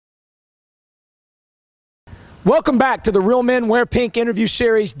Welcome back to the Real Men Wear Pink interview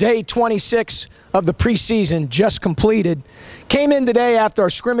series, day 26 of the preseason just completed. Came in today after our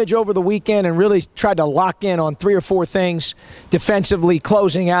scrimmage over the weekend and really tried to lock in on 3 or 4 things defensively,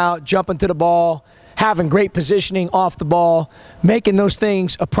 closing out, jumping to the ball, having great positioning off the ball, making those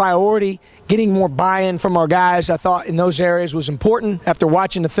things a priority, getting more buy-in from our guys. I thought in those areas was important after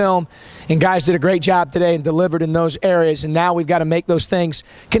watching the film, and guys did a great job today and delivered in those areas, and now we've got to make those things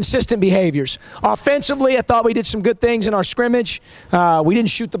consistent behaviors. Offensively, I thought we did some good things in our scrimmage. We didn't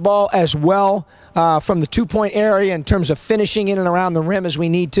shoot the ball as well from the 2-point area in terms of finishing in and around the rim as we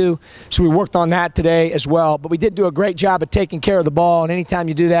need to, so we worked on that today as well. But we did do a great job of taking care of the ball, and anytime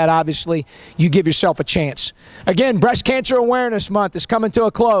you do that, obviously, you give yourself a chance. Again, Breast Cancer Awareness Month is coming to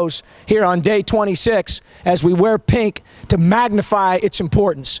a close here on day 26 as we wear pink to magnify its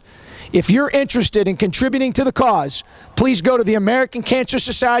importance. If you're interested in contributing to the cause, please go to the American Cancer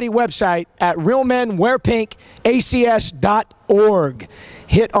Society website at realmenwearpinkacs.org.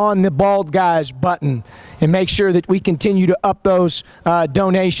 Hit on the Bald Guys button and make sure that we continue to up those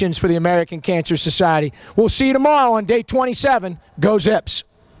donations for the American Cancer Society. We'll see you tomorrow on day 27. Go Zips.